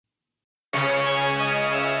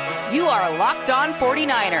You are Locked On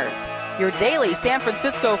 49ers, your daily San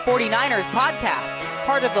Francisco 49ers podcast,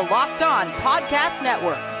 part of the Locked On Podcast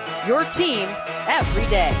Network, your team every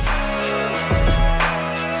day.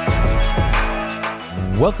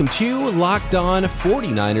 Welcome to Locked On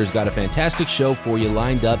 49ers. Got a fantastic show for you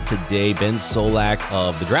lined up today. Ben Solak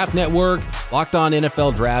of the Draft Network, Locked On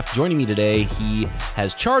NFL Draft, joining me today. He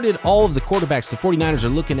has charted all of the quarterbacks the 49ers are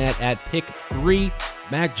looking at pick 3.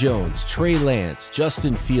 Mac Jones, Trey Lance,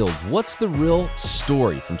 Justin Fields. What's the real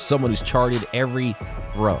story from someone who's charted every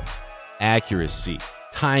throw? Accuracy,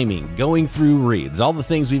 timing, going through reads, all the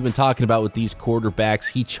things we've been talking about with these quarterbacks.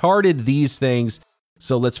 He charted these things,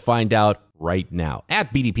 so let's find out right now.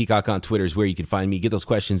 At BD Peacock on Twitter is where you can find me. Get those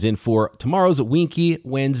questions in for tomorrow's Winky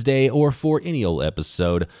Wednesday or for any old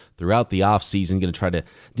episode throughout the offseason. Going to try to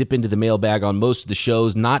dip into the mailbag on most of the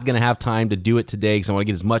shows. Not going to have time to do it today because I want to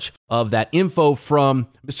get as much of that info from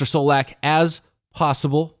Mr. Solak as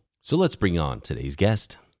possible. So let's bring on today's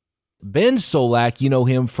guest. Ben Solak, you know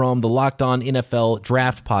him from the Locked On NFL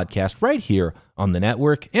Draft podcast right here on the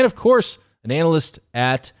network. And of course, an analyst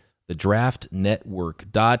at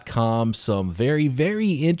thedraftnetwork.com. Some very,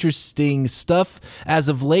 very interesting stuff as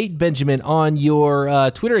of late, Benjamin, on your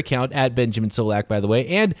Twitter account at Benjamin Solak, by the way,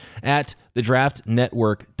 and at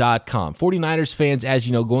thedraftnetwork.com. 49ers fans, as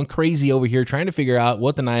you know, going crazy over here trying to figure out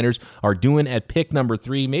what the Niners are doing at pick number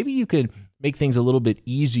 3. Maybe you could make things a little bit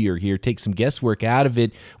easier here, take some guesswork out of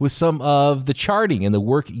it with some of the charting and the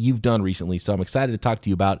work you've done recently. So I'm excited to talk to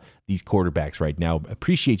you about these quarterbacks right now.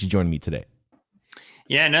 Appreciate you joining me today.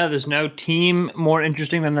 Yeah, no, there's no team more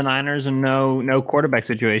interesting than the Niners, and no quarterback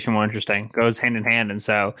situation more interesting. Goes hand in hand. And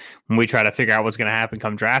so when we try to figure out what's going to happen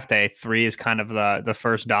come draft day, 3 is kind of the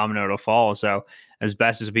first domino to fall. So as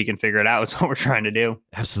best as we can figure it out is what we're trying to do.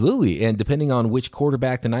 Absolutely. And depending on which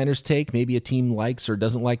quarterback the Niners take, maybe a team likes or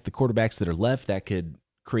doesn't like the quarterbacks that are left, that could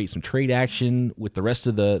create some trade action with the rest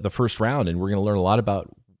of the first round. And we're going to learn a lot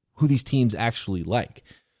about who these teams actually like.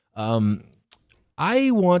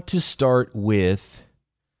 I want to start with...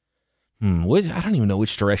 I don't even know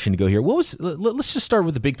which direction to go here. Let's just start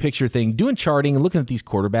with the big picture thing. Doing charting and looking at these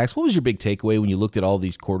quarterbacks, what was your big takeaway when you looked at all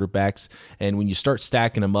these quarterbacks and when you start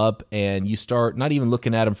stacking them up and you start not even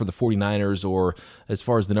looking at them for the 49ers or as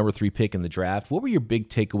far as the number 3 pick in the draft? What were your big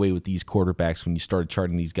takeaway with these quarterbacks when you started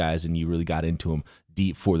charting these guys and you really got into them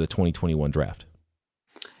deep for the 2021 draft?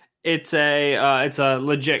 It's a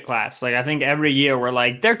legit class. Like, I think every year we're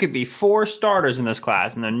like, there could be 4 starters in this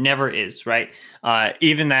class, and there never is, right?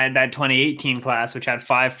 Even that 2018 class, which had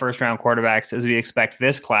 5 first-round quarterbacks, as we expect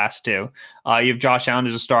this class to. You have Josh Allen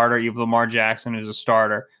who's a starter. You have Lamar Jackson who's a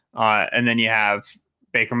starter. And then you have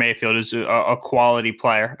Baker Mayfield who's a quality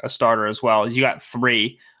player, a starter as well. You got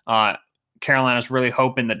 3. Carolina's really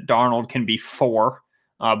hoping that Darnold can be 4,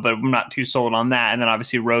 but I'm not too sold on that. And then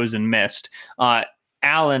obviously Rosen missed.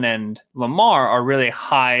 Allen and Lamar are really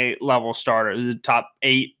high-level starters, top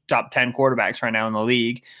 8, top 10 quarterbacks right now in the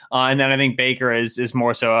league. And then I think Baker is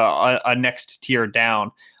more so a next tier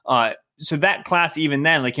down. So that class, even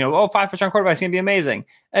then, 5 first-round quarterbacks is going to be amazing.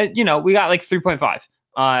 We got like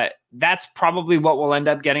 3.5. That's probably what we'll end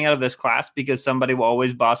up getting out of this class because somebody will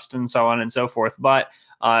always bust and so on and so forth. But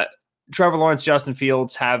Trevor Lawrence, Justin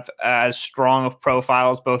Fields have as strong of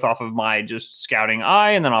profiles, both off of my just scouting eye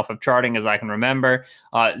and then off of charting as I can remember.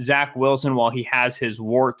 Zach Wilson, while he has his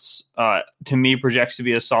warts, to me projects to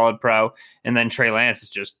be a solid pro. And then Trey Lance is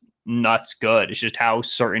just nuts good. It's just how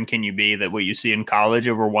certain can you be that what you see in college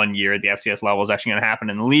over 1 year at the FCS level is actually going to happen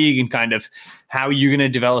in the league, and kind of how are you going to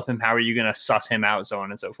develop him? How are you going to suss him out? So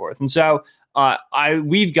on and so forth. And so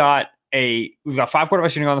we've got 5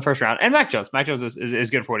 quarterbacks shooting on the first round, and Mac Jones. Mac Jones is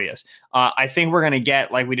good for what he is. I think we're going to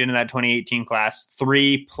get, like we did in that 2018 class,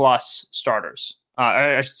 3+ starters.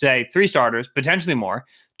 I should say 3 starters, potentially more.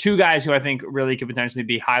 2 guys who I think really could potentially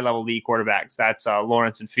be high-level league quarterbacks. That's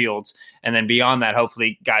Lawrence and Fields. And then beyond that,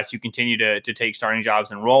 hopefully guys who continue to take starting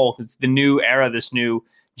jobs and roll, because the new era, this new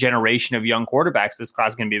generation of young quarterbacks, this class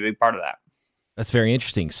is going to be a big part of that. That's very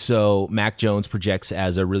interesting. So Mac Jones projects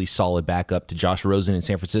as a really solid backup to Josh Rosen in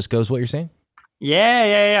San Francisco is what you're saying?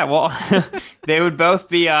 Yeah. Well, they would both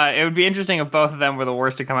be, it would be interesting if both of them were the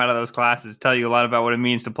worst to come out of those classes. Tell you a lot about what it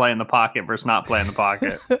means to play in the pocket versus not play in the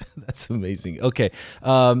pocket. That's amazing. Okay.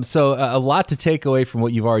 So a lot to take away from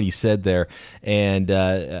what you've already said there. And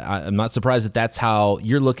I'm not surprised that that's how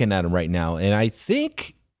you're looking at them right now. And I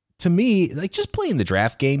think, to me, like, just playing the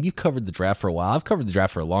draft game, you've covered the draft for a while. I've covered the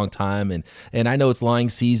draft for a long time, and I know it's lying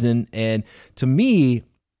season. And to me,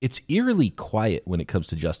 it's eerily quiet when it comes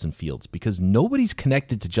to Justin Fields because nobody's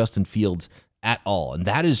connected to Justin Fields at all. And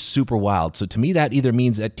that is super wild. So to me, that either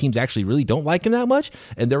means that teams actually really don't like him that much.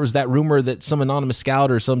 And there was that rumor that some anonymous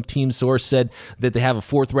scout or some team source said that they have a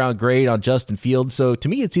 4th round grade on Justin Fields. So to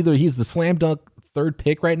me, it's either he's the slam dunk 3rd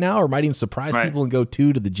pick right now, or might even surprise people and go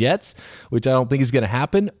 2 to the Jets, which I don't think is going to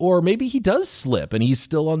happen. Or maybe he does slip and he's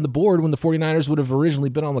still on the board when the 49ers would have originally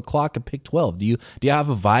been on the clock at pick 12. Do you have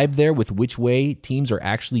a vibe there with which way teams are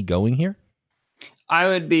actually going here? I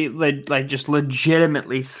would be like just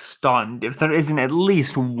legitimately stunned if there isn't at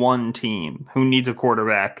least one team who needs a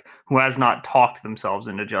quarterback who has not talked themselves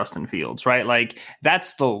into Justin Fields, right? Like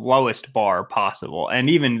that's the lowest bar possible. And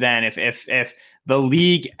even then, if the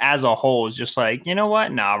league as a whole is just like, you know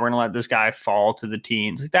what? Nah, we're going to let this guy fall to the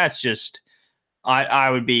teens. That's just, I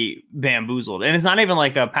would be bamboozled. And it's not even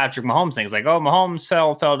like a Patrick Mahomes thing. It's like, oh, Mahomes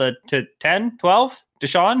fell to 10, 12.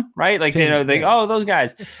 Deshaun, right? Like, those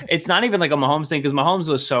guys. It's not even like a Mahomes thing because Mahomes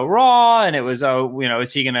was so raw and it was,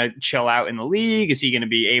 is he going to chill out in the league? Is he going to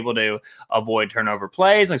be able to avoid turnover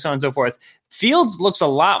plays? Like so on and so forth. Fields looks a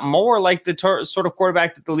lot more like the sort of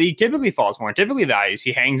quarterback that the league typically falls for and typically values.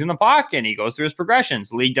 He hangs in the pocket and he goes through his progressions.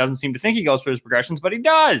 The league doesn't seem to think he goes through his progressions, but he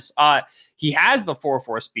does. He has the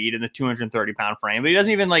 4.4 speed and the 230-pound frame, but he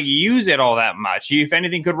doesn't even use it all that much. He, if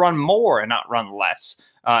anything, could run more and not run less.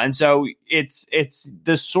 And so it's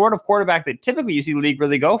the sort of quarterback that typically you see the league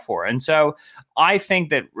really go for. And so I think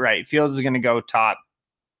that, Fields is going to go top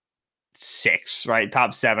 6, right?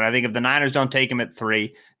 Top 7. I think if the Niners don't take him at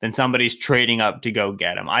 3, then somebody's trading up to go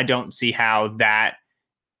get him. I don't see how that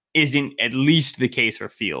isn't at least the case for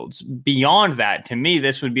Fields. Beyond that, to me,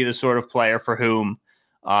 this would be the sort of player for whom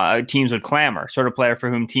teams would clamor, sort of player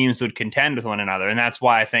for whom teams would contend with one another. And that's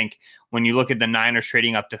why I think when you look at the Niners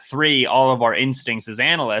trading up to 3, all of our instincts as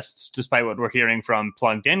analysts, despite what we're hearing from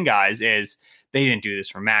plugged in guys, is they didn't do this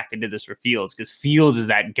for Mac. They did this for Fields because Fields is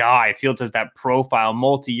that guy. Fields has that profile,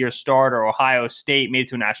 multi-year starter, Ohio State, made it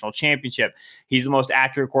to a national championship. He's the most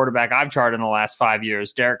accurate quarterback I've charted in the last 5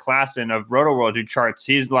 years. Derek Klassen of RotoWorld, who charts,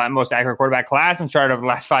 he's the most accurate quarterback Klassen charted over the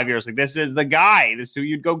last 5 years. Like, this is the guy. This is who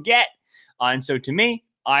you'd go get. And so to me,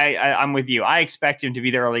 I'm with you. I expect him to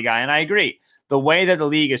be the early guy, and I agree. The way that the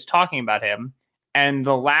league is talking about him and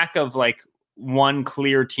the lack of one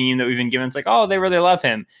clear team that we've been given, it's like, oh, they really love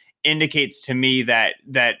him, indicates to me that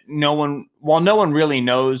no one really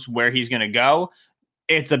knows where he's going to go.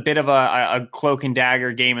 It's a bit of a cloak and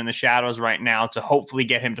dagger game in the shadows right now to hopefully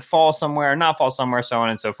get him to fall somewhere, not fall somewhere, so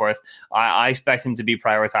on and so forth. I expect him to be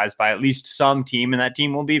prioritized by at least some team, and that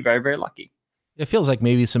team will be very, very lucky. It feels like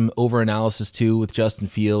maybe some over-analysis, too, with Justin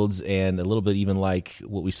Fields and a little bit even like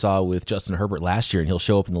what we saw with Justin Herbert last year. And he'll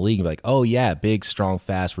show up in the league and be like, oh, yeah, big, strong,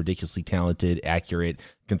 fast, ridiculously talented, accurate,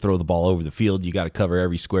 can throw the ball over the field. You got to cover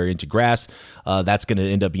every square inch of grass. That's going to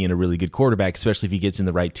end up being a really good quarterback, especially if he gets in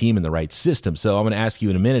the right team and the right system. So I'm going to ask you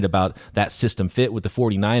in a minute about that system fit with the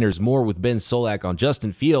 49ers. More with Ben Solak on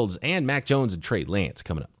Justin Fields and Mac Jones and Trey Lance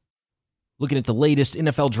coming up. Looking at the latest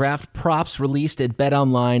NFL draft props released at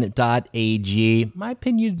betonline.ag. My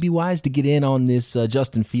opinion, it'd be wise to get in on this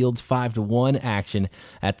Justin Fields 5-1 action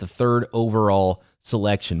at the 3rd overall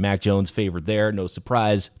selection. Mac Jones favored there, no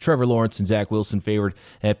surprise. Trevor Lawrence and Zach Wilson favored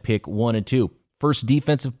at pick 1 and 2. First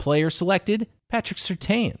defensive player selected, Patrick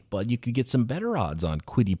Surtain, but you could get some better odds on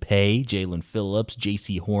Kwity Paye, Jalen Phillips,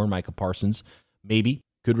 J.C. Horn, Micah Parsons. Maybe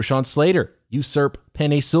could Rashawn Slater usurp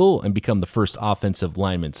Penei Sewell and become the first offensive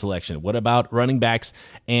lineman selection? What about running backs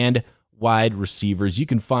and wide receivers? You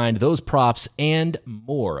can find those props and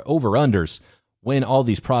more, over-unders, when all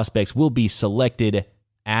these prospects will be selected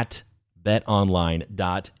at betonline.ag.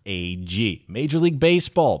 Major League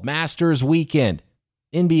Baseball, Masters Weekend,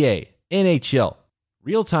 NBA, NHL,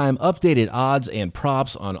 real-time updated odds and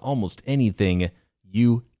props on almost anything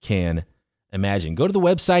you can imagine. Go to the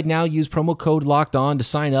website now, use promo code LOCKEDON to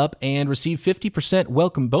sign up and receive 50%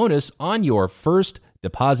 welcome bonus on your first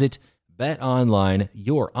deposit. BetOnline,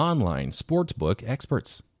 your online sportsbook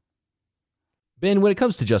experts. Ben, when it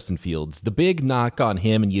comes to Justin Fields, the big knock on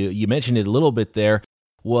him, and you mentioned it a little bit there,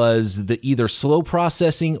 was the either slow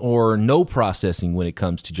processing or no processing when it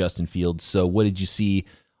comes to Justin Fields. So what did you see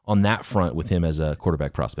on that front with him as a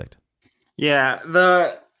quarterback prospect? Yeah,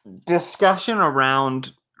 the discussion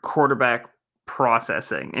around quarterback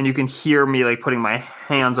processing, and you can hear me putting my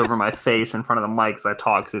hands over my face in front of the mic as I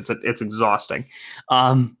talk, because it's exhausting.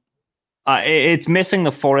 It's missing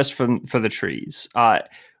the forest for the trees.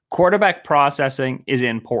 Quarterback processing is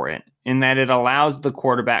important in that it allows the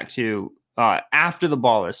quarterback to, after the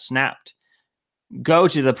ball is snapped, go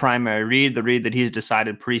to the primary read, the read that he's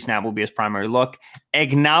decided pre-snap will be his primary look,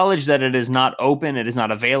 acknowledge that it is not open, it is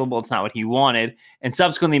not available, it's not what he wanted, and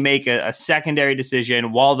subsequently make a secondary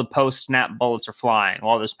decision while the post-snap bullets are flying,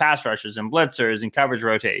 while there's pass rushers and blitzers and coverage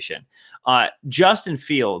rotation. Justin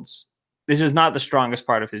Fields, this is not the strongest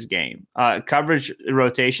part of his game. Coverage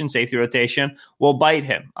rotation, safety rotation will bite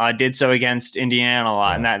him. Did so against Indiana a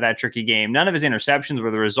lot in that tricky game. None of his interceptions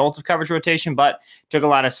were the result of coverage rotation, but took a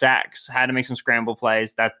lot of sacks, had to make some scramble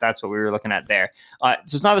plays. That's what we were looking at there.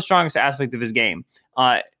 So it's not the strongest aspect of his game.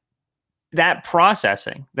 That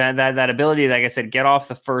processing, that ability, like I said, get off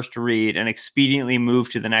the first read and expediently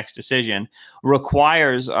move to the next decision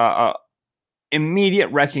requires immediate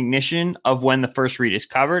recognition of when the first read is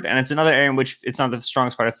covered. And it's another area in which it's not the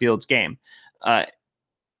strongest part of Fields' game.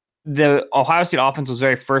 The Ohio State offense was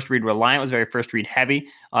very first read reliant, was very first read heavy.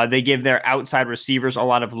 They give their outside receivers a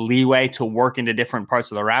lot of leeway to work into different parts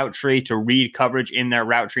of the route tree, to read coverage in their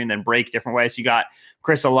route tree and then break different ways. So you got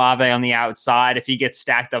Chris Olave on the outside. If he gets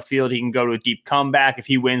stacked upfield, he can go to a deep comeback. If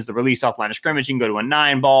he wins the release off line of scrimmage, he can go to a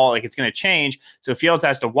 9-ball. Like, it's going to change. So Fields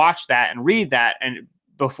has to watch that and read that and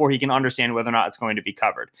before he can understand whether or not it's going to be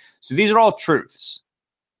covered. So these are all truths.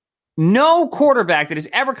 No quarterback that has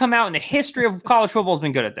ever come out in the history of college football has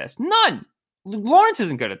been good at this. None. Lawrence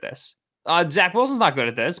isn't good at this. Zach Wilson's not good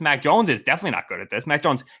at this. Mac Jones is definitely not good at this. Mac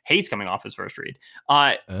Jones hates coming off his first read.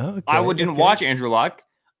 I didn't watch Andrew Luck.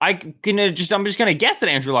 I'm just going to guess that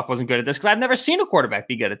Andrew Luck wasn't good at this because I've never seen a quarterback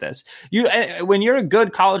be good at this. When you're a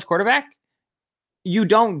good college quarterback, you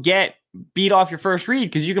don't get beat off your first read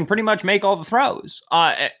because you can pretty much make all the throws.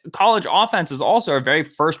 College offenses also are very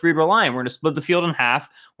first read reliant. We're going to split the field in half.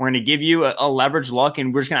 We're going to give you a leverage look,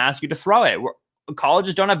 and we're just going to ask you to throw it.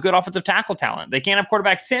 Colleges don't have good offensive tackle talent. They can't have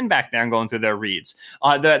quarterbacks sitting back there and going through their reads.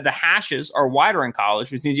 The hashes are wider in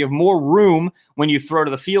college, which means you have more room when you throw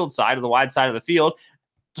to the field side, or the wide side of the field.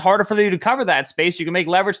 It's harder for you to cover that space. You can make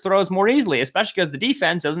leverage throws more easily, especially because the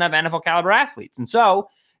defense doesn't have NFL caliber athletes. And so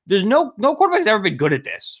there's no quarterback's ever been good at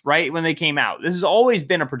this, right? When they came out, this has always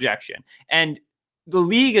been a projection. And the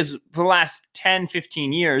league has, for the last 10,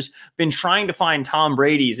 15 years, been trying to find Tom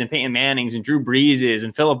Brady's and Peyton Manning's and Drew Brees's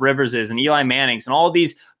and Phillip Rivers's and Eli Manning's and all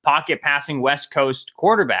these pocket passing West Coast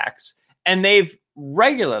quarterbacks. And they've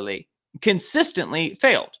regularly, consistently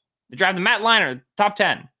failed. They drafted Matt Leinart, top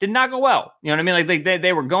 10. Did not go well. You know what I mean? Like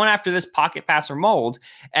they were going after this pocket passer mold.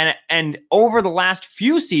 And over the last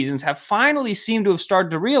few seasons have finally seemed to have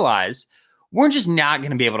started to realize we're just not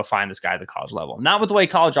going to be able to find this guy at the college level. Not with the way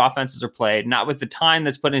college offenses are played, not with the time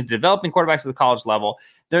that's put into developing quarterbacks at the college level.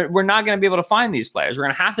 We're not going to be able to find these players. We're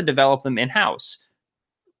going to have to develop them in-house.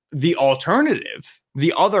 The alternative,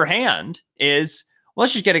 the other hand, is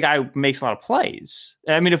let's just get a guy who makes a lot of plays.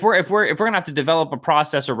 I mean, if we're going to have to develop a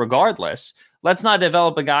processor regardless, let's not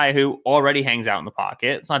develop a guy who already hangs out in the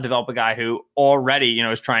pocket. Let's not develop a guy who already,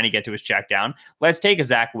 is trying to get to his check down. Let's take a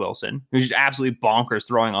Zach Wilson, who's just absolutely bonkers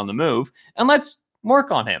throwing on the move, and let's work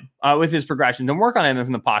on him with his progressions and work on him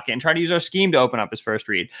from the pocket and try to use our scheme to open up his first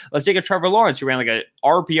read. Let's take a Trevor Lawrence, who ran like a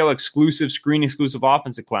RPO exclusive, screen exclusive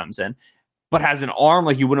offense at Clemson, but has an arm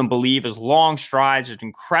like you wouldn't believe, has long strides, just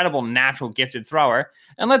incredible natural gifted thrower.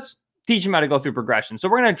 And let's teach him how to go through progression. So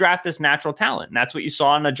we're going to draft this natural talent. And that's what you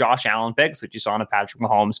saw in the Josh Allen pick. That's what you saw in a Patrick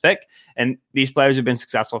Mahomes pick. And these players have been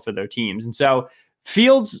successful for their teams. And so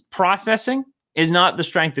Fields' processing is not the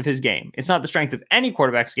strength of his game. It's not the strength of any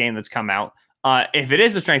quarterback's game that's come out. If it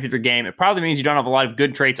is the strength of your game, it probably means you don't have a lot of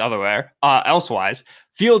good traits elsewise.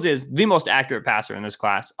 Fields is the most accurate passer in this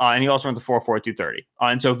class, and he also runs a 4.4 230.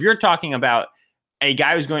 And so if you're talking about a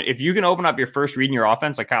guy if you can open up your first read in your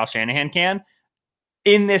offense like Kyle Shanahan can,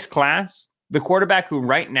 in this class, the quarterback who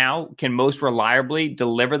right now can most reliably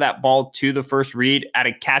deliver that ball to the first read at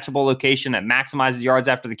a catchable location that maximizes yards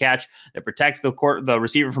after the catch, that protects the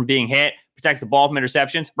receiver from being hit, protects the ball from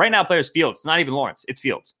interceptions. Right now, players Fields. It's not even Lawrence. It's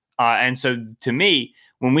Fields. And so to me,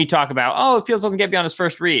 when we talk about, Fields doesn't get beyond his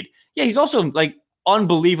first read, yeah, he's also like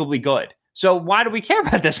unbelievably good. So why do we care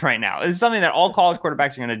about this right now? This is something that all college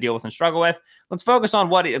quarterbacks are going to deal with and struggle with. Let's focus on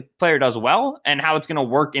what a player does well and how it's going to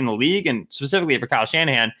work in the league. And specifically for Kyle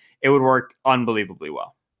Shanahan, it would work unbelievably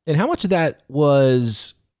well. And how much of that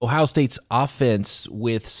was Ohio State's offense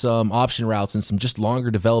with some option routes and some just longer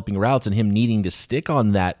developing routes and him needing to stick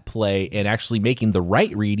on that play and actually making the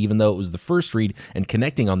right read, even though it was the first read, and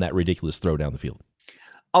connecting on that ridiculous throw down the field?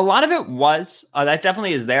 A lot of it was. That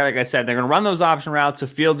definitely is there. Like I said, they're going to run those option routes. So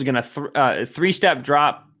Fields is going to three-step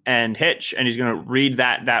drop and hitch, and he's going to read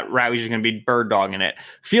that route. He's just going to be bird dogging it.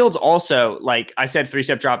 Fields also, like I said,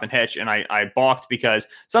 three-step drop and hitch, and I balked because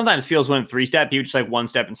sometimes Fields wouldn't three-step. He would just like one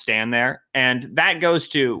step and stand there. And that goes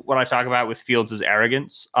to what I talk about with Fields'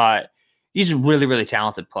 arrogance. He's a really, really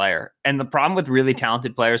talented player. And the problem with really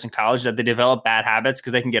talented players in college is that they develop bad habits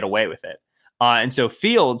because they can get away with it. And so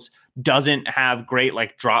Fields doesn't have great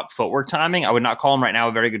like drop footwork timing. I would not call him right now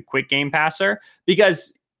a very good quick game passer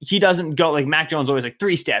because he doesn't go like Mac Jones always like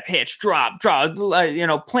 3-step hitch, drop,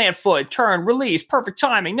 plant foot, turn, release, perfect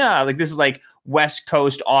timing. No, like this is like West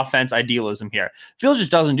Coast offense idealism here. Fields just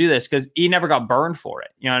doesn't do this because he never got burned for it.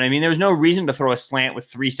 You know what I mean? There was no reason to throw a slant with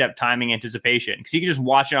 3-step timing anticipation because he could just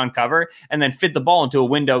watch it on cover and then fit the ball into a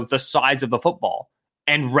window the size of the football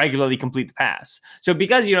and regularly complete the pass. So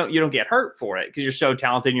because you don't get hurt for it because you're so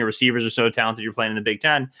talented and your receivers are so talented, you're playing in the Big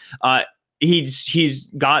Ten. He's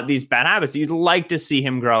got these bad habits that you'd like to see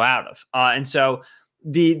him grow out of. And so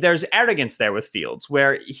there's arrogance there with Fields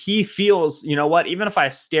where he feels, you know what, even if I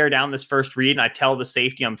stare down this first read and I tell the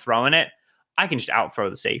safety I'm throwing it, I can just outthrow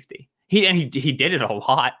the safety. He did it a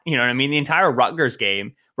lot. You know what I mean? The entire Rutgers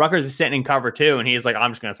game, Rutgers is sitting in cover 2 and he's like,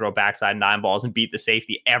 I'm just going to throw backside 9 balls and beat the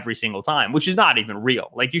safety every single time, which is not even real.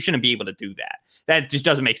 Like you shouldn't be able to do that. That just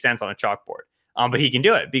doesn't make sense on a chalkboard. But he can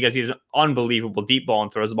do it because he's an unbelievable deep ball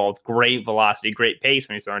and throws the ball with great velocity, great pace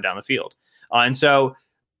when he's throwing down the field. And so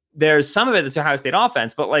there's some of it that's Ohio State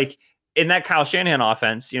offense, but like in that Kyle Shanahan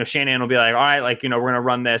offense, Shanahan will be like, all right, like, we're going to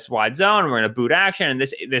run this wide zone. We're going to boot action. And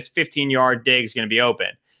this 15-yard dig is going to be open.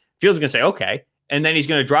 Fields is going to say, okay. And then he's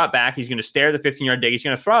going to drop back. He's going to stare at the 15-yard dig. He's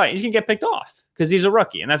going to throw it. He's going to get picked off because he's a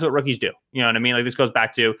rookie. And that's what rookies do. You know what I mean? Like this goes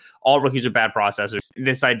back to all rookies are bad processors.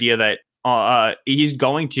 This idea that he's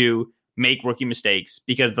going to make rookie mistakes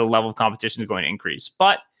because the level of competition is going to increase.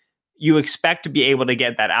 But you expect to be able to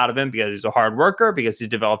get that out of him because he's a hard worker, because he's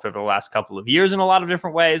developed over the last couple of years in a lot of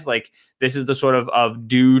different ways. Like this is the sort of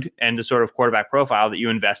dude and the sort of quarterback profile that you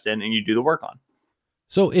invest in and you do the work on.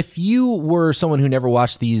 So if you were someone who never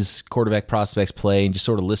watched these quarterback prospects play and just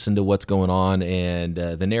sort of listened to what's going on and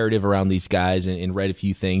the narrative around these guys and read a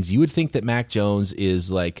few things, you would think that Mac Jones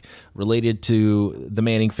is like related to the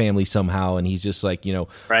Manning family somehow. And he's just like,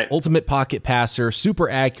 right. Ultimate pocket passer, super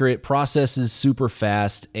accurate, processes super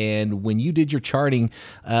fast. And when you did your charting,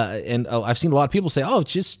 and I've seen a lot of people say,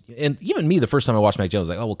 and even me, the first time I watched Mac Jones,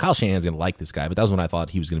 like, oh, well, Kyle Shanahan's going to like this guy. But that was when I thought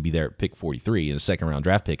he was going to be there at pick 43 in a second round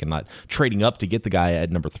draft pick and not trading up to get the guy at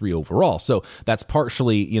number 3 overall. So that's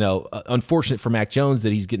partially, unfortunate for Mac Jones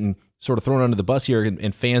that he's getting sort of thrown under the bus here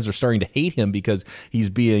and fans are starting to hate him because he's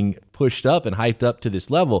being pushed up and hyped up to this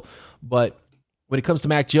level. But when it comes to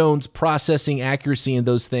Mac Jones, processing, accuracy, and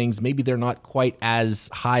those things, maybe they're not quite as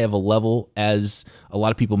high of a level as a lot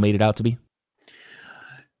of people made it out to be.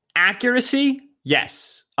 Accuracy,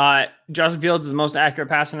 yes. Justin Fields is the most accurate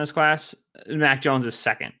passer in this class. Mac Jones is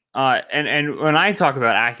second. And when I talk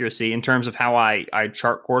about accuracy in terms of how I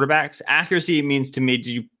chart quarterbacks, accuracy means to me, did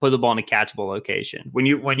you put the ball in a catchable location? When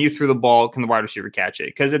you threw the ball, can the wide receiver catch it?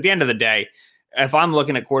 Because at the end of the day, if I'm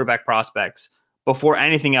looking at quarterback prospects, before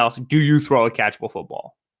anything else, do you throw a catchable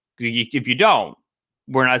football? If you don't,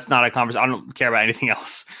 it's not a conversation. I don't care about anything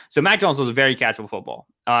else. So Mac Jones was a very catchable football.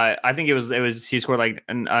 I think he scored like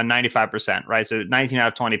 95%, right? So 19 out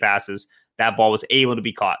of 20 passes, that ball was able to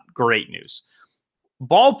be caught. Great news.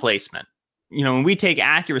 Ball placement. When we take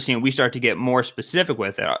accuracy and we start to get more specific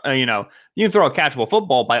with it, you can throw a catchable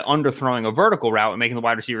football by underthrowing a vertical route and making the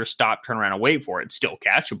wide receiver stop, turn around, and wait for it. It's still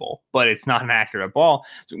catchable, but it's not an accurate ball.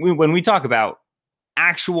 So when we talk about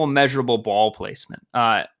actual measurable ball placement,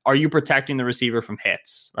 are you protecting the receiver from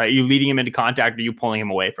hits? Right? Are you leading him into contact? Or are you pulling him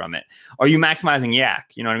away from it? Are you maximizing yak?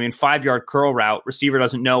 You know what I mean? 5-yard curl route, receiver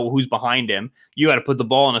doesn't know who's behind him. You got to put the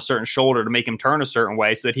ball on a certain shoulder to make him turn a certain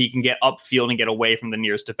way so that he can get upfield and get away from the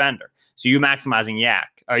nearest defender. So you maximizing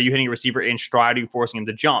yak. Are you hitting a receiver in stride? Are you forcing him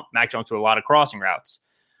to jump? Mac Jones threw a lot of crossing routes.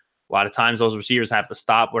 A lot of times those receivers have to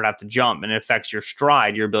stop or have to jump, and it affects your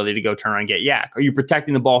stride, your ability to go turn around and get yak. Are you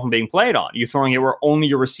protecting the ball from being played on? Are you throwing it where only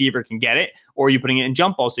your receiver can get it, or are you putting it in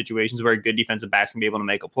jump ball situations where a good defensive back can be able to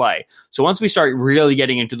make a play? So once we start really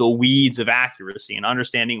getting into the weeds of accuracy and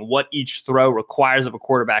understanding what each throw requires of a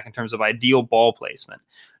quarterback in terms of ideal ball placement,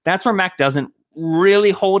 that's where Mac doesn't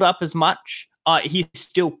really hold up as much. He's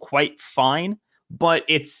still quite fine, but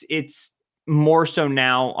it's more so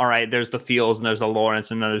now. All right, there's the Fields and there's the Lawrence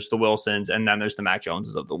and then there's the Wilsons and then there's the Mac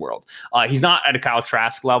Joneses of the world. He's not at a Kyle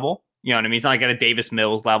Trask level. You know what I mean? He's not like at a Davis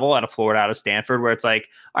Mills level, at a Florida out of Stanford, where it's like,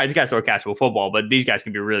 all right, these guys throw a catchable football, but these guys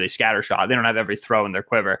can be really scattershot. They don't have every throw in their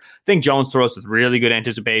quiver. I think Jones throws with really good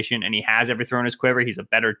anticipation, and he has every throw in his quiver. He's a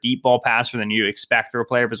better deep ball passer than you'd expect for a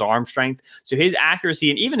player of his arm strength. So his accuracy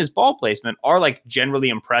and even his ball placement are like generally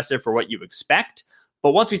impressive for what you expect.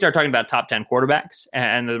 But once we start talking about top 10 quarterbacks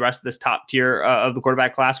and the rest of this top tier of the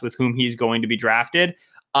quarterback class with whom he's going to be drafted,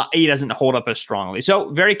 he doesn't hold up as strongly. So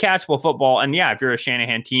very catchable football. And yeah, if you're a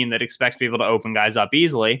Shanahan team that expects people to open guys up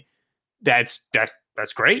easily, that's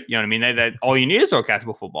great. You know what I mean? That all you need is throw a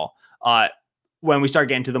catchable football. When we start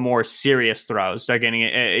getting to the more serious throws, start getting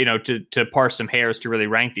to parse some hairs to really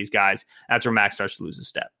rank these guys, that's where Mac starts to lose a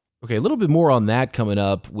step. Okay, a little bit more on that coming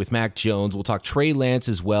up with Mac Jones. We'll talk Trey Lance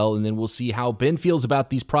as well, and then we'll see how Ben feels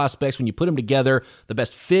about these prospects when you put them together, the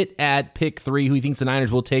best fit at pick 3, who he thinks the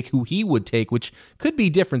Niners will take, who he would take, which could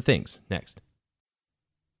be different things. Next.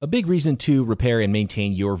 A big reason to repair and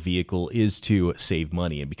maintain your vehicle is to save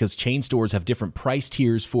money. And because chain stores have different price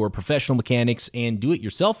tiers for professional mechanics and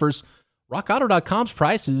do-it-yourselfers, RockAuto.com's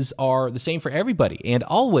prices are the same for everybody and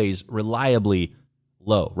always reliably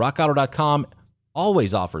low. RockAuto.com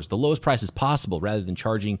always offers the lowest prices possible rather than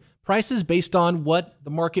charging prices based on what the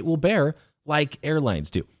market will bear, like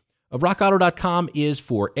airlines do. RockAuto.com is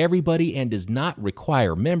for everybody and does not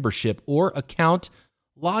require membership or account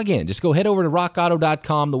login. Just go head over to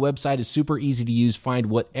RockAuto.com. The website is super easy to use. Find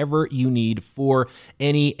whatever you need for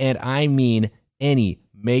any, and I mean any,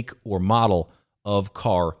 make or model of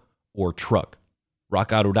car or truck.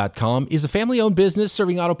 RockAuto.com is a family-owned business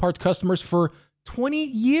serving auto parts customers for 20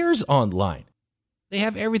 years online. They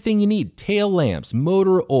have everything you need: tail lamps,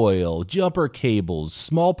 motor oil, jumper cables,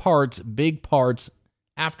 small parts, big parts,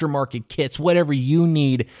 aftermarket kits, whatever you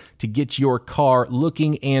need to get your car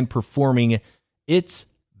looking and performing its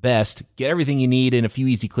best. Get everything you need in a few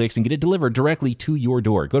easy clicks and get it delivered directly to your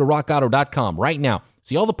door. Go to rockauto.com right now.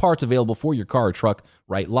 See all the parts available for your car or truck.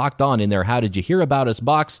 Right, Locked On in their How Did You Hear About Us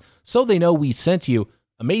box so they know we sent you.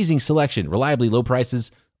 Amazing selection, reliably low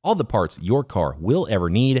prices, all the parts your car will ever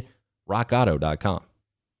need. rockauto.com.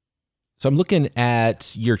 So I'm looking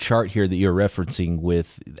at your chart here that you're referencing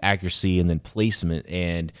with accuracy and then placement,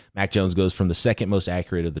 and Mac Jones goes from the second most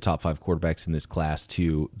accurate of the top 5 quarterbacks in this class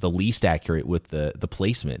to the least accurate with the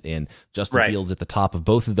placement, and Justin Fields at the top of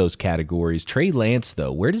both of those categories. Trey Lance,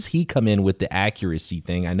 though, where does he come in with the accuracy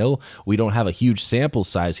thing? I know we don't have a huge sample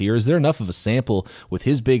size here. Is there enough of a sample with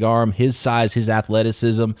his big arm, his size, his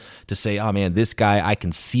athleticism to say, oh man, this guy, I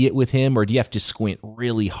can see it with him, or do you have to squint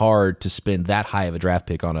really hard to spend that high of a draft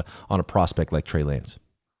pick on a prospect like Trey Lance?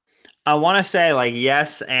 I want to say like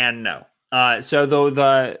yes and no. So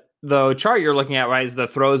the chart you're looking at, right, is the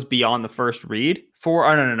throws beyond the first read for,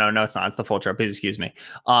 oh, no, it's not. It's the full chart. Please excuse me.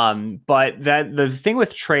 But that the thing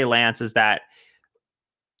with Trey Lance is that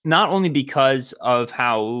not only because of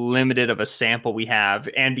how limited of a sample we have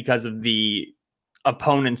and because of the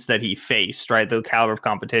opponents that he faced, right, the caliber of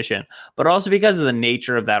competition, but also because of the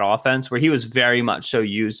nature of that offense where he was very much so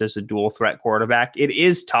used as a dual threat quarterback, it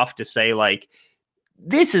is tough to say like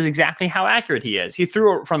this is exactly how accurate he is. He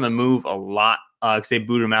threw it from the move a lot because they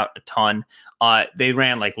booed him out a ton. They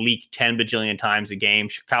ran like leak 10 bajillion times a game.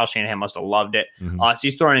 Kyle Shanahan must have loved it. So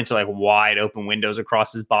he's throwing into like wide open windows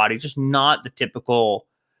across his body, just not the typical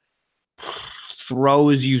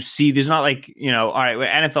throws you see. There's not like, all right,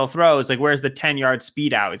 NFL throws, like where's the 10-yard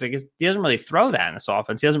speed out? It's like he doesn't really throw that in this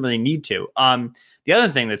offense. He doesn't really need to. The other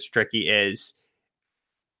thing that's tricky is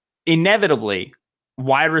inevitably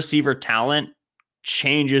wide receiver talent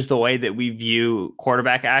changes the way that we view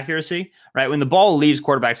quarterback accuracy, right? When the ball leaves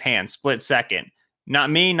quarterback's hands, split second,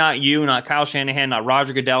 not me, not you, not Kyle Shanahan, not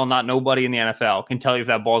Roger Goodell, not nobody in the NFL can tell you if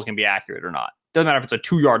that ball is going to be accurate or not. Doesn't matter if it's a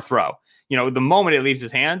 2-yard throw. The moment it leaves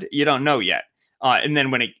his hand, you don't know yet. And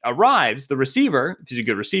then when it arrives, the receiver, if he's a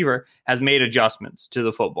good receiver, has made adjustments to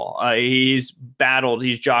the football. He's battled,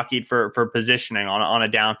 he's jockeyed for positioning on a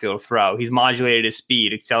downfield throw. He's modulated his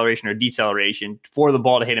speed, acceleration or deceleration for the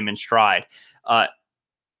ball to hit him in stride.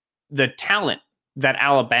 The talent that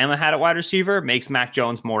Alabama had at wide receiver makes Mac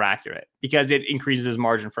Jones more accurate because it increases his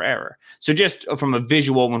margin for error. So just from a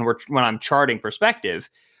visual, when I'm charting perspective,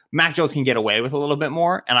 Mac Jones can get away with a little bit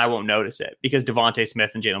more, and I won't notice it because Devontae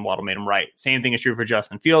Smith and Jalen Waddle made him right. Same thing is true for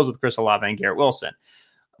Justin Fields with Chris Olave and Garrett Wilson.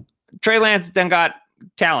 Trey Lance then got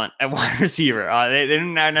talent at wide receiver. They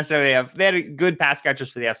didn't necessarily they had good pass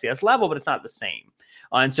catchers for the FCS level, but it's not the same.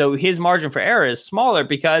 And so his margin for error is smaller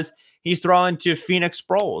because he's throwing to Phoenix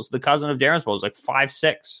Sproles, the cousin of Darren Sproles, like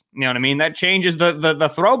 5'6". You know what I mean? That changes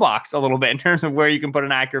the throw box a little bit in terms of where you can put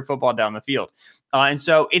an accurate football down the field. And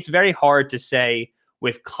so it's very hard to say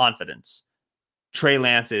with confidence Trey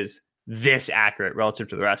Lance is this accurate relative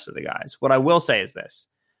to the rest of the guys. What I will say is this.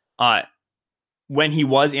 When he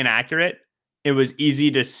was inaccurate, it was easy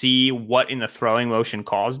to see what in the throwing motion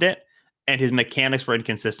caused it, and his mechanics were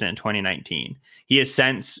inconsistent in 2019. He has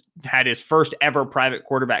since had his first ever private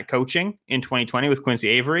quarterback coaching in 2020 with Quincy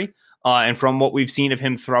Avery, and from what we've seen of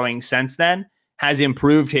him throwing since then, has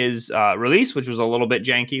improved his release, which was a little bit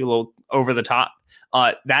janky, a little over the top.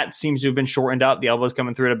 That seems to have been shortened up. The elbow's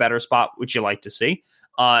coming through at a better spot, which you like to see.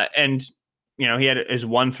 And he had his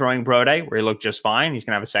one throwing pro day where he looked just fine. He's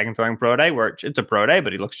going to have a second throwing pro day where it's a pro day,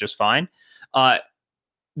 but he looks just fine.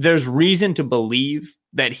 There's reason to believe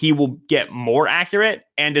that he will get more accurate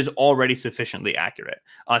and is already sufficiently accurate.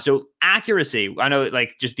 So accuracy, I know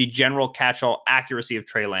like just the general catch-all accuracy of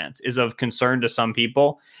Trey Lance is of concern to some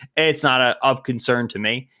people. It's not of concern to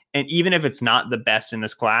me. And even if it's not the best in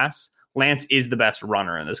this class, Lance is the best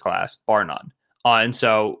runner in this class, bar none. And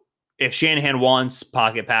so if Shanahan wants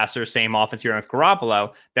pocket passer, same offense here with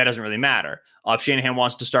Garoppolo, that doesn't really matter. If Shanahan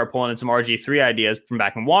wants to start pulling in some RG3 ideas from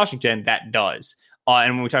back in Washington, that does.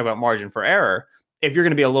 And when we talk about margin for error, if you're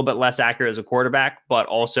going to be a little bit less accurate as a quarterback, but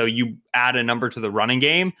also you add a number to the running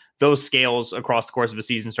game, those scales across the course of a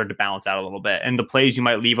season start to balance out a little bit. And the plays you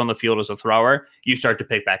might leave on the field as a thrower, you start to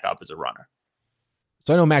pick back up as a runner.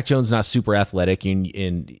 So I know Mac Jones is not super athletic,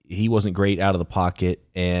 and he wasn't great out of the pocket,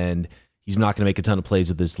 and he's not going to make a ton of plays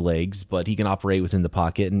with his legs, but he can operate within the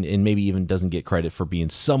pocket and maybe even doesn't get credit for being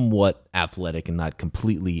somewhat athletic and not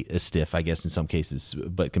completely stiff, I guess, in some cases.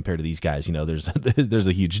 But compared to these guys, there's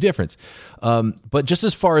a huge difference. But just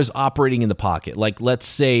as far as operating in the pocket, like let's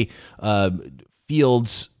say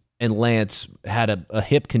Fields and Lance had a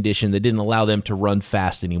hip condition that didn't allow them to run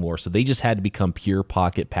fast anymore, so they just had to become pure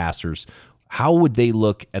pocket passers. How would they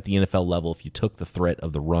look at the NFL level if you took the threat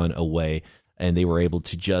of the run away and they were able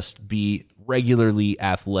to just be regularly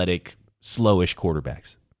athletic, slowish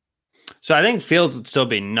quarterbacks? So I think Fields would still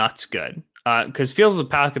be nuts good because Fields was a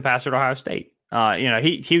pocket passer at Ohio State.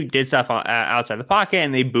 He did stuff outside the pocket,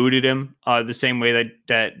 and they booted him the same way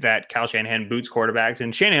that Kyle Shanahan boots quarterbacks.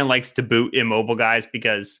 And Shanahan likes to boot immobile guys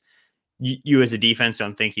because you as a defense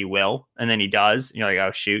don't think he will, and then he does. And you're like,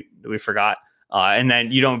 oh shoot, we forgot. And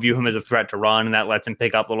then you don't view him as a threat to run, and that lets him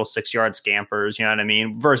pick up little 6-yard scampers, you know what I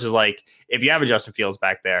mean? Versus like if you have a Justin Fields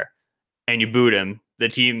back there and you boot him, the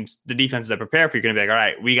defenses that prepare for you are going to be like, all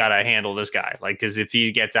right, we got to handle this guy. Like, because if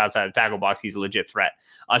he gets outside the tackle box, he's a legit threat.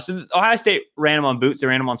 So Ohio State ran him on boots, they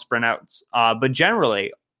ran him on sprint outs. But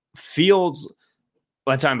generally, Fields,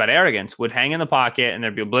 when talking about arrogance, would hang in the pocket and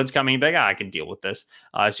there'd be a blitz coming. He'd be like, I can deal with this.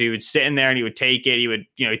 So he would sit in there and he would take it. He would,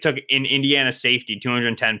 he took in Indiana safety,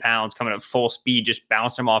 210 pounds coming at full speed, just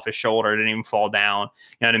bounced him off his shoulder. Didn't even fall down.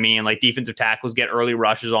 You know what I mean? Like defensive tackles get early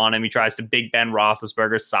rushes on him. He tries to Big Ben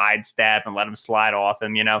Roethlisberger sidestep and let him slide off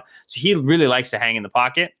him, So he really likes to hang in the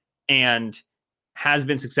pocket and has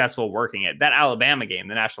been successful working it. That Alabama game,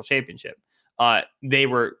 the national championship, they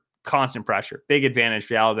were constant pressure, big advantage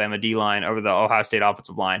for the Alabama D-line over the Ohio State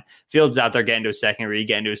offensive line. Fields out there getting to his second read,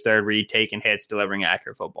 getting to his third read, taking hits, delivering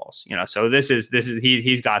accurate footballs. So this is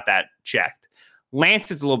he's got that checked.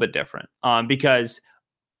 Lance is a little bit different because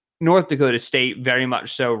North Dakota State very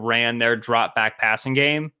much so ran their drop back passing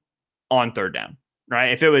game on third down,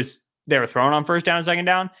 right? If it was they were throwing on first down and second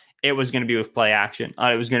down, it was going to be with play action.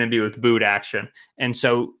 It was going to be with boot action. And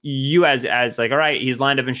so you as like, all right, he's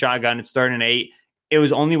lined up in shotgun, it's 3rd and 8. It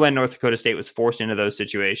was only when North Dakota State was forced into those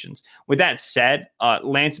situations. With that said,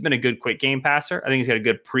 Lance has been a good quick game passer. I think he's got a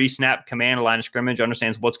good pre-snap command, line of scrimmage,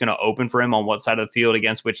 understands what's going to open for him on what side of the field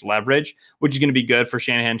against which leverage, which is going to be good for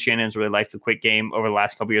Shanahan. Shanahan's really liked the quick game over the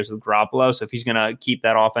last couple of years with Garoppolo. So if he's going to keep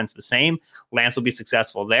that offense the same, Lance will be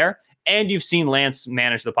successful there. And you've seen Lance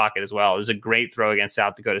manage the pocket as well. It was a great throw against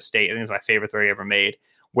South Dakota State. I think it's my favorite throw he ever made,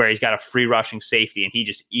 where he's got a free rushing safety and he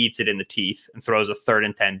just eats it in the teeth and throws a 3rd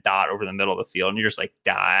and 10 dot over the middle of the field. And you're just like,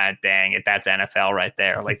 dang it, that's NFL right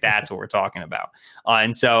there. Like, that's what we're talking about.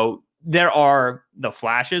 And so there are the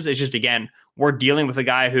flashes. It's just, again, we're dealing with a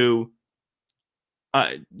guy who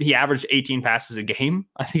he averaged 18 passes a game,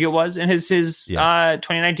 I think it was, in his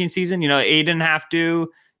 2019 season. He didn't have to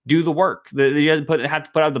do the work. He doesn't have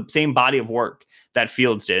to put out the same body of work that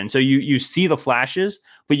Fields did. And so you see the flashes,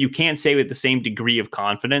 but you can't say with the same degree of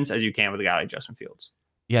confidence as you can with a guy like Justin Fields.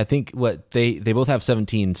 Yeah, I think what they both have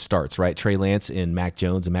 17 starts, right? Trey Lance and Mac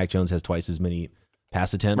Jones, and Mac Jones has twice as many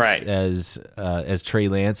pass attempts as Trey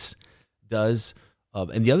Lance does.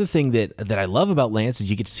 And the other thing that I love about Lance is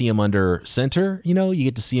you get to see him under center. You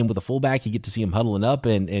get to see him with a fullback. You get to see him huddling up,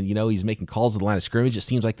 and he's making calls at the line of scrimmage. It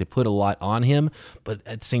seems like they put a lot on him, but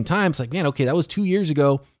at the same time, it's like, man, okay, that was 2 years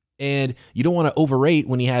ago. And you don't want to overrate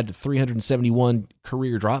when he had 371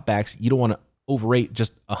 career dropbacks. You don't want to overrate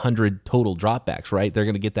just 100 total dropbacks, right? They're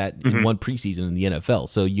going to get that in one preseason in the NFL.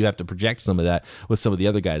 So you have to project some of that with some of the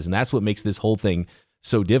other guys. And that's what makes this whole thing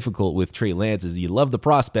so difficult with Trey Lance is you love the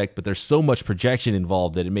prospect, but there's so much projection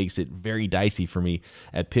involved that it makes it very dicey for me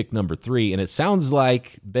at pick number 3. And it sounds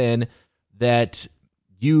like, Ben, that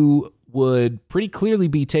you would pretty clearly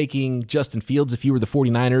be taking Justin Fields if you were the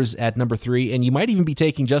 49ers at number 3, and you might even be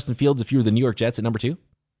taking Justin Fields if you were the New York Jets at number 2.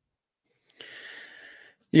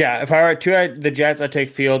 Yeah, if I were two, the Jets, I'd take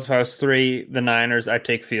Fields. If I was three, the Niners, I'd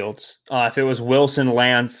take Fields. If it was Wilson,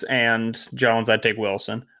 Lance, and Jones, I'd take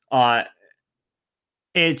Wilson.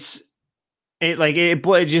 It's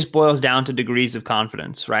it just boils down to degrees of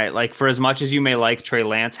confidence, right? Like for as much as you may like Trey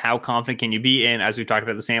Lance, how confident can you be in, as we talked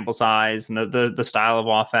about, the sample size and the style of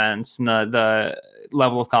offense and the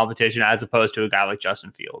level of competition as opposed to a guy like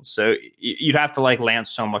Justin Fields. So you'd have to like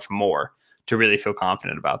Lance so much more to really feel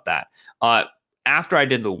confident about that. After I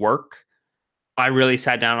did the work, I really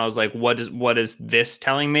sat down. I was like, what is this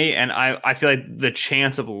telling me? And I feel like the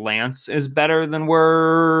chance of Lance is better than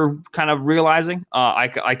we're kind of realizing. I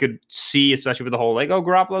could see, especially with the whole like, oh,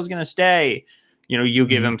 Garoppolo's going to stay. You know, you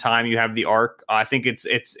give him time, you have the arc. I think it's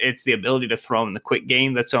the ability to throw in the quick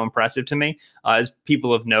game that's so impressive to me. As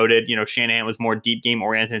people have noted, you know, Shanahan was more deep game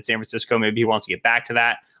oriented in San Francisco. Maybe he wants to get back to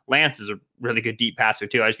that. Lance is a really good deep passer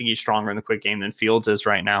too. I just think he's stronger in the quick game than Fields is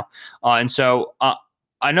right now. And so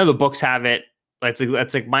I know the books have it. That's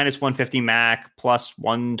like minus 150 Mac, plus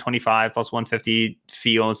 125, plus 150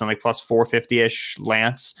 Fields, and like plus 450-ish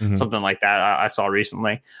Lance, something like that I saw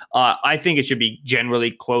recently. I think it should be generally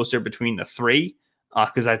closer between the three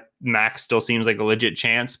because Mac still seems like a legit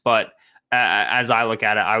chance. But as I look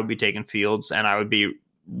at it, I would be taking Fields and I would be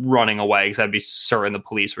running away because I'd be certain the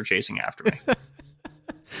police were chasing after me.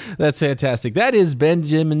 That's fantastic. That is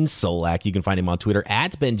Benjamin Solak. You can find him on Twitter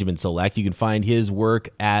at Benjamin Solak. You can find his work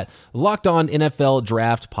at Locked On NFL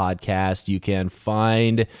Draft Podcast. You can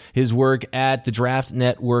find his work at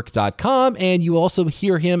thedraftnetwork.com. And you also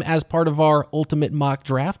hear him as part of our Ultimate Mock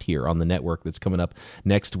Draft here on the network that's coming up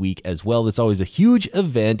next week as well. It's always a huge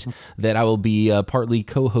event that I will be partly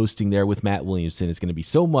co-hosting there with Matt Williamson. It's going to be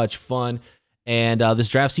so much fun. And this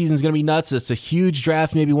draft season is going to be nuts. It's a huge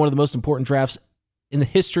draft, maybe one of the most important drafts in the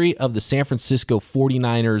history of the San Francisco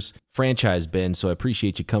 49ers franchise, Ben. So I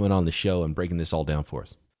appreciate you coming on the show and breaking this all down for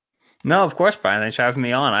us. No, of course, Brian. Thanks for having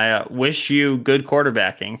me on. I wish you good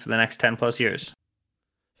quarterbacking for the next 10 plus years.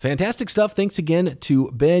 Fantastic stuff. Thanks again to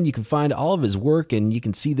Ben. You can find all of his work and you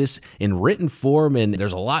can see this in written form, and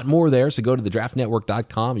there's a lot more there. So go to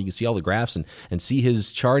thedraftnetwork.com. You can see all the graphs and see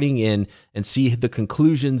his charting and see the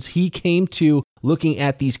conclusions he came to looking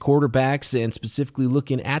at these quarterbacks and specifically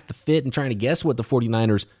looking at the fit and trying to guess what the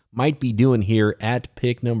 49ers might be doing here at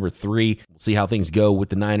pick number 3. We'll see how things go with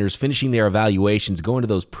the Niners finishing their evaluations, going to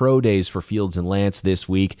those pro days for Fields and Lance this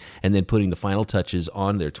week, and then putting the final touches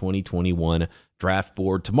on their 2021 draft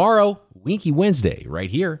board tomorrow, Winky Wednesday, right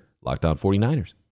here, Locked On 49ers.